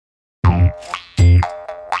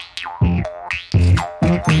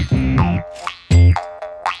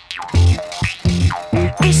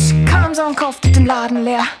Ich kam so und kaufte den Laden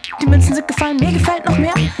leer. Die Münzen sind gefallen, mir gefällt noch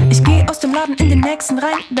mehr. Ich geh aus dem Laden in den nächsten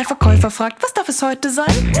rein. Der Verkäufer fragt, was darf es heute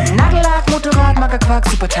sein? Nagellack, Motorrad, Magerquark,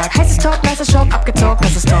 super Tag. Heißes Top, nicer Shop, abgezockt,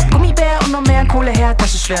 das ist top. Gummibär und noch mehr Kohle her,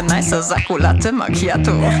 das ist schwer. Nicer Sakko, Latte,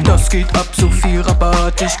 Macchiato. Das geht ab, so viel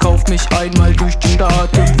Rabatt. Ich kauf mich einmal durch die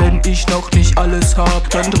Stadt. Und wenn ich noch nicht alles hab,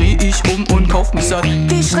 dann dreh ich um und kauf mich satt.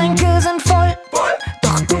 Die Schränke sind voll,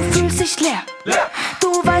 doch du fühlst dich leer. Du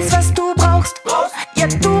weißt, was du brauchst. Ja,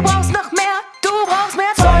 du brauchst noch mehr. Du brauchst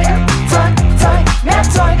mehr Zeug, Zeug, Zeug, mehr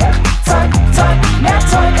Zeug, Zeug, Zeug, mehr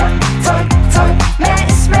Zeug, Zeug, Zeug, mehr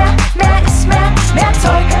ist mehr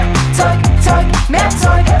Zeug, Zeug, Zeug, mehr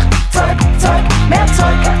Zeug, Zeug, Zeug, mehr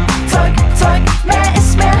Zeug, Zeug, Zeug, mehr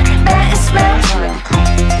ist mehr Zeug.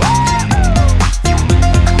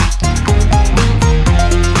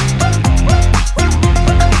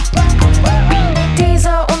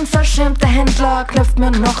 Dieser unverschämte Händler klopft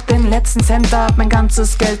mir noch den letzten Cent ab. Mein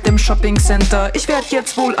ganzes Geld im Shoppingcenter. Ich werd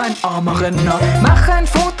jetzt wohl ein armer Renner. Mach ein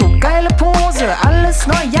Foto, geile Pose. Alles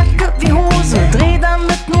neu, Jacke wie Hose. Dreh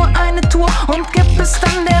damit nur eine Tour und gib es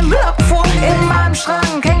dann der Müllabfuhr. In meinem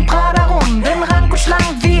Schrank hängt Prada rum. Bin rank und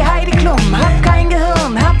schlank wie Heidi Klum. Hab kein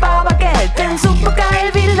Gehirn, hab aber Geld. Bin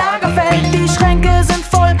supergeil wie Lagerfeld. Die Schränke sind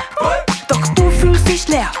voll, doch du fühlst dich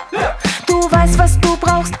leer. Du weißt, was